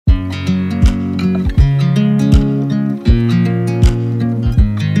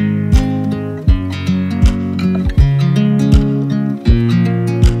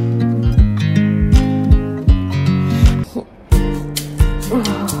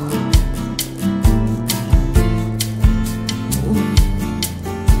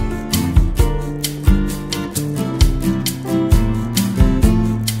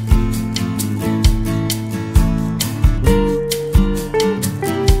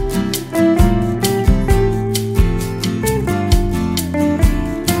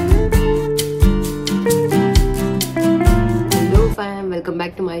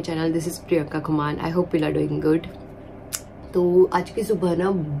Priyanka Khuman. I hope you are doing good. तो आज की सुबह ना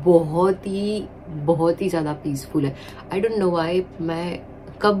बहुत ही ज़्यादा पीसफुल है. I don't know why. मैं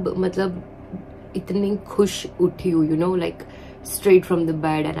कब मतलब इतनी खुश उठी हूँ, you know, like straight from the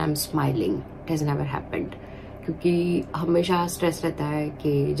bed and I'm smiling. It has never happened. क्योंकि हमेशा स्ट्रेस रहता है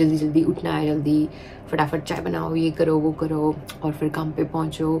कि जल्दी जल्दी उठना है, जल्दी फटाफट चाय बनाओ, ये करो वो करो, और फिर काम पे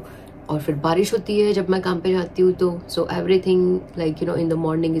पहुँचो. और फिर बारिश होती है जब मैं काम पे जाती हूँ, तो so everything like you know in the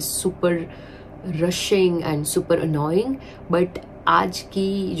morning is super rushing and super annoying. But आज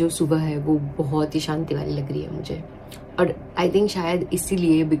की जो सुबह है वो बहुत ही शांति वाली लग रही है मुझे. और आई थिंक शायद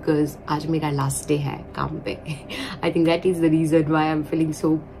इसीलिए बिकॉज आज मेरा लास्ट डे है काम पे. I think that is the reason why I am feeling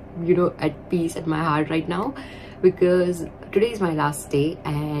so you know at peace at my heart right now, because today is my last day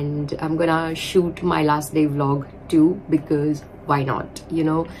and I'm gonna shoot my last day vlog too, because why not, you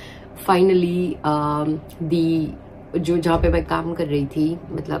know. Finally जो जहाँ पे मैं काम कर रही थी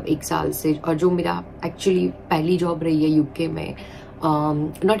मतलब 1 साल से, और जो मेरा एक्चुअली पहली जॉब रही है यूके में,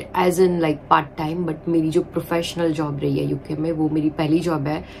 not as in like part time, but मेरी जो प्रोफेशनल जॉब रही है यूके में वो मेरी पहली जॉब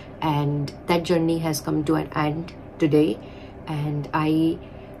है. And that journey has come to N and today and I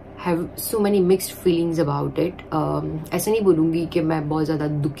have so many mixed feelings about it. ऐसे नहीं बोलूँगी कि मैं बहुत ज़्यादा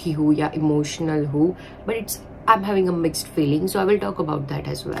दुखी हूँ या इमोशनल हूँ, but I'm having a mixed feeling, so I will talk about that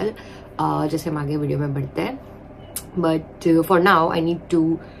as well. जैसे हम आगे वीडियो में बढ़ते हैं. But for now, I need to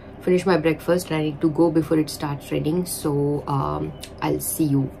finish my breakfast and I need to go before it starts raining. So I'll see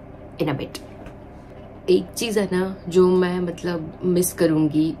you in a bit. एक चीज़ है ना जो मैं मतलब मिस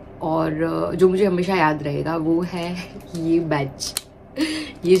करूँगी और जो मुझे हमेशा याद रहेगा वो है ये बैच.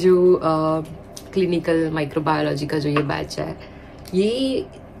 ये जो क्लिनिकल माइक्रोबायोलॉजी का जो ये बैच है, ये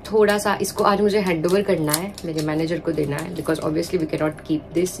थोड़ा सा इसको आज मुझे हैंड ओवर करना है, मेरे मैनेजर को देना है, because obviously we can not keep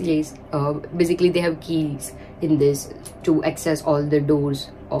this. ये basically they have keys in this to access all the doors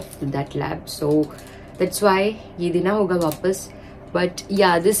of that lab, so that's why ये देना होगा वापस. बट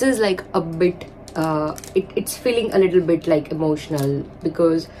या this is like a bit it's feeling a little bit like emotional,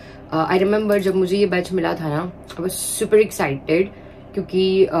 because I remember जब मुझे ये batch मिला था ना, आई वाज सुपर एक्साइटेड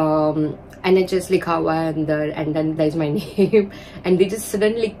क्योंकि NHS लिखा हुआ है अंदर, and then there's my name, and they just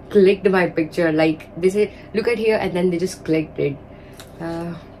suddenly clicked my picture, like they say look at here, and then they just clicked it.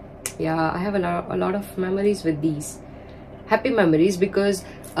 Yeah, I have a lot of memories with these happy memories, because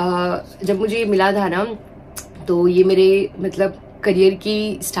जब मुझे ये मिला था ना तो ये मेरे मतलब करियर की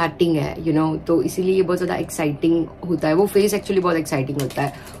स्टार्टिंग है, यू नो, तो इसीलिए ये बहुत ज़्यादा एक्साइटिंग होता है. वो फेज एक्चुअली बहुत एक्साइटिंग होता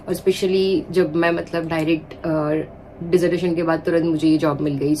है, और स्पेशली जब मैं मतलब डायरेक्ट डिजर्टेशन के बाद तुरंत मुझे ये जॉब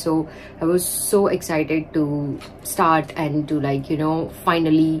मिल गई. सो I was so excited to start and to like you know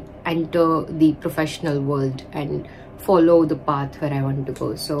finally enter the professional world and follow the path where I want to go.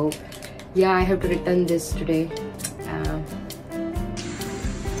 So yeah, I have to return this today.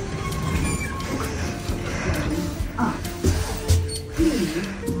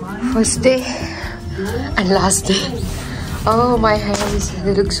 First day and last day. Oh, my hands,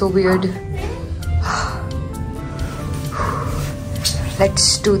 they look so weird. Let's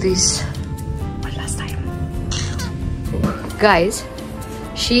do this one last time. Guys,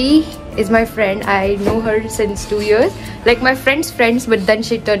 she is my friend. I know her since 2 years. Like my friend's friends, but then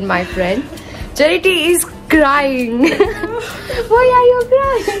she turned my friend. Charity is crying. Why are you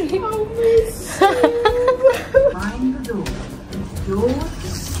crying? I'll miss you. Find the door.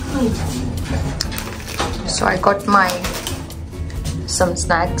 So I got some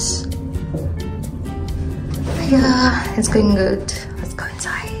snacks. Yeah, it's going good. Let's go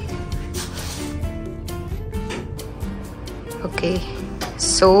inside. Okay,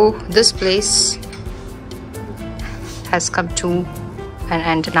 so this place has come to an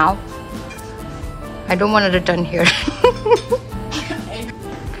end now. I don't want to return here.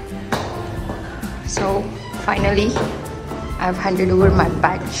 So finally I've handed over my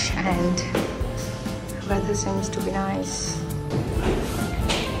badge and weather seems to be nice.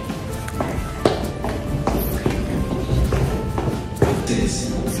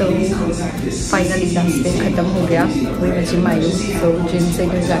 So finally last day खत्म हो गया. वही मैं gym I हूँ, तो gym से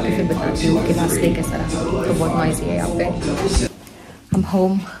घर जाके फिर बताती हूँ कि लास्ट डे कैसा रहा. तो बहुत नॉइज़ी है यहाँ पे. I'm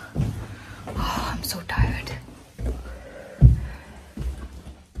home. Oh, I'm so tired.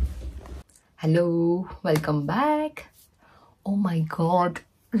 Hello, welcome back. Oh my God,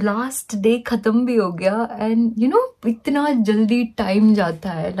 last day खत्म भी हो गया. एंड यू नो इतना जल्दी टाइम जाता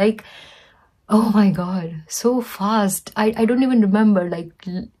है. Like oh my god, so fast. I don't even remember. Like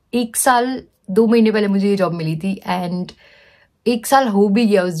 1 साल 2 महीने पहले मुझे ये जॉब मिली थी एंड 1 साल हो भी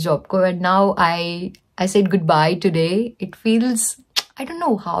गया उस जॉब को. And now I said goodbye today. It feels, I don't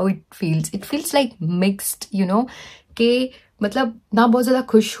know how it feels. It feels like mixed, you know, कि मतलब ना बहुत ज़्यादा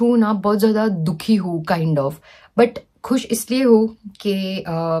खुश हूँ ना बहुत ज़्यादा दुखी हूँ काइंड ऑफ, बट खुश इसलिए हूँ कि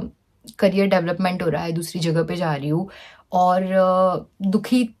करियर डेवलपमेंट हो रहा है, दूसरी जगह पे जा रही हूँ, और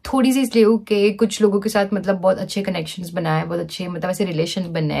दुखी थोड़ी सी इसलिए हूँ कि कुछ लोगों के साथ मतलब बहुत अच्छे कनेक्शंस बनाए, बहुत अच्छे मतलब ऐसे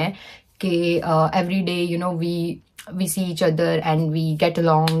रिलेशन बने हैं कि every day you know we see each other and we get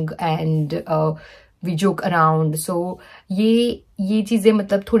along and we joke around. सो ये चीज़ें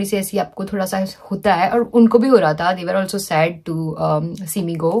मतलब थोड़ी सी ऐसी आपको थोड़ा सा होता है, और उनको भी हो रहा था. दे were also sad to C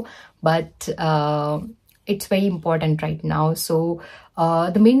me go, but it's very important right now. So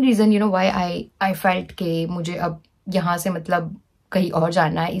the main reason you know why I felt के मुझे अब यहाँ से मतलब कहीं और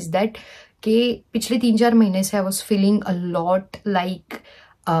जाना है इज दैट कि पिछले 3-4 महीने से I was feeling a lot like,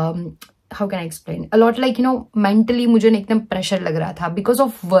 how can I explain, a lot like you know mentally मुझे ना एकदम प्रेशर लग रहा था because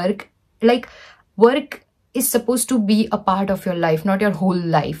of work. Like work is suppose to be a part of your life, not your whole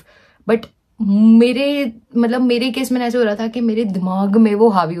life. But मेरे case में ऐसे हो रहा था कि मेरे दिमाग में वो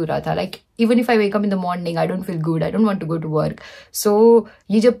हावी हो रहा था. Like even if I wake up in the morning I don't feel good, I don't want to go to work. सो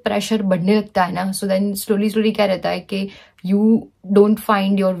ये जब प्रेशर बढ़ने लगता है ना, सो देन स्लोली क्या रहता है कि you don't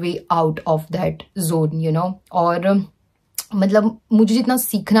find your way out of that zone you know. और मतलब मुझे जितना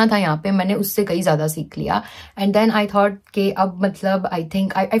सीखना था यहाँ पे मैंने उससे कहीं ज्यादा सीख लिया. एंड देन आई थॉट कि अब मतलब I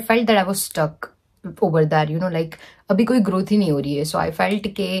think I felt that I was stuck over that you know, like अभी कोई ग्रोथ ही नहीं हो रही है. सो आई फेल्ट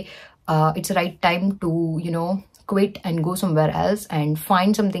के it's right time to you know quit and go somewhere else and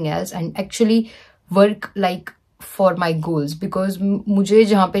find something else and actually work like for my goals, because मुझे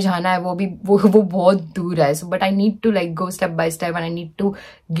जहाँ पे जाना है वो बहुत दूर है. So but I need to like go step by step and I need to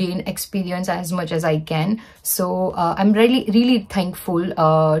gain experience as much as I can. So I'm really thankful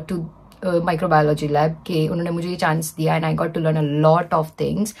to microbiology lab के उन्होंने मुझे ये chance दिया and I got to learn a lot of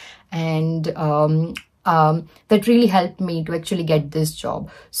things and that really helped me to actually get this job.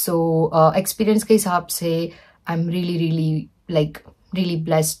 So experience के हिसाब से I'm really like really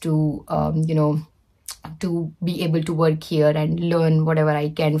blessed to you know to be able to work here and learn whatever I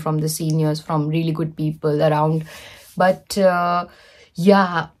can from the seniors, from really good people around. But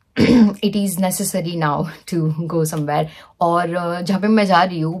yeah it is necessary now to go somewhere. और जहाँ पे मैं जा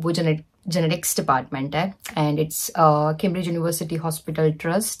रही हूँ वो genetics department है and it's Cambridge University Hospital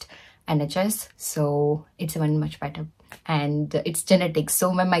Trust NHS, so it's even much better and it's genetics.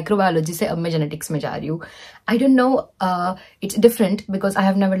 So मैं microbiology से अब मैं genetics में जा रही हूँ. I don't know, it's different because I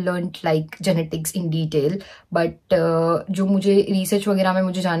have never learned like genetics in detail, but जो मुझे research वगैरह में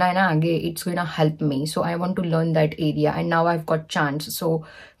मुझे जाना है ना आगे, it's gonna help me. So I want to learn that area and now I've got chance. So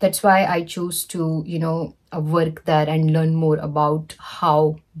that's why I choose to you know work there and learn more about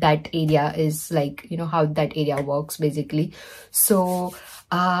how that area is, like you know how that area works basically. So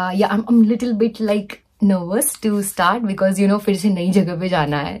yeah, I'm little bit like nervous to start because you know फिर से नई जगह पे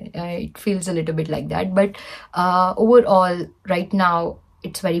जाना है. It feels a little bit like that, but overall right now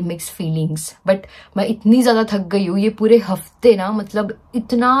it's very mixed feelings. But मैं इतनी ज़्यादा थक गई हूँ ये पूरे हफ्ते ना, मतलब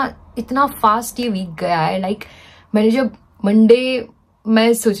इतना फास्ट ये वीक गया है. लाइक मैंने जब मंडे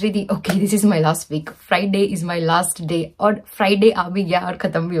मैं सोच रही थी okay this is my last week, Friday is my last day, और फ्राइडे आ भी गया और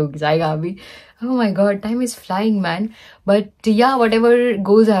खत्म भी हो जाएगा अभी. Oh my god, time is flying man. But yeah, whatever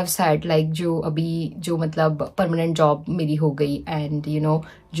goals I have set, like जो अभी जो मतलब परमानेंट जॉब मेरी हो गई एंड यू नो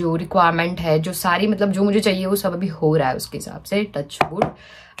जो रिक्वायरमेंट है, जो सारी मतलब जो मुझे चाहिए वो सब अभी हो रहा है उसके हिसाब से, टच वुड.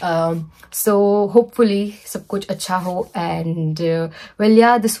 So hopefully सब कुछ अच्छा हो. And well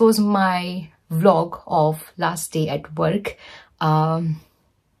yeah, this was my vlog of last day at work.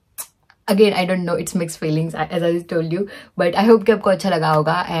 Again, I don't know, it's mixed feelings as I told you, but I hope कि आपको अच्छा लगा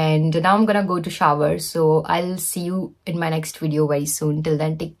होगा. And now I'm gonna go to shower, so I'll see you in my next video very soon. Till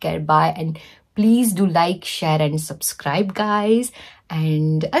then, take care, bye, and please do like, share and subscribe guys,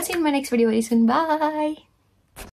 and I'll see you in my next video very soon. Bye.